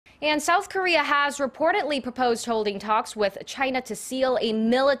And South Korea has reportedly proposed holding talks with China to seal a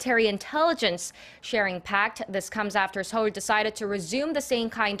military intelligence sharing pact. This comes after Seoul decided to resume the same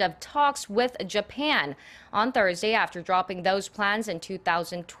kind of talks with Japan on Thursday after dropping those plans in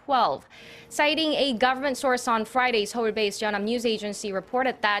 2012. Citing a government source on Friday, Seoul-based Yonhap News Agency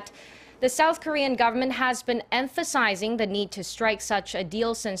reported that the South Korean government has been emphasizing the need to strike such a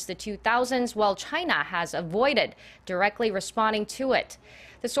deal since the 2000s, while China has avoided directly responding to it.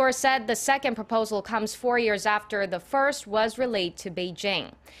 The source said the second proposal comes 4 years after the first was relayed to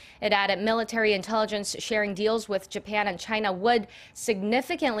Beijing. It added military intelligence sharing deals with Japan and China would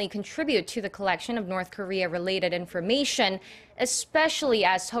significantly contribute to the collection of North Korea-related information, especially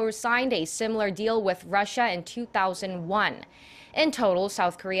as Seoul signed a similar deal with Russia in 2001. In total,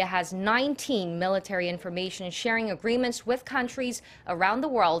 South Korea has 19 military information sharing agreements with countries around the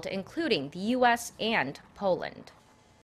world, including the U.S. and Poland.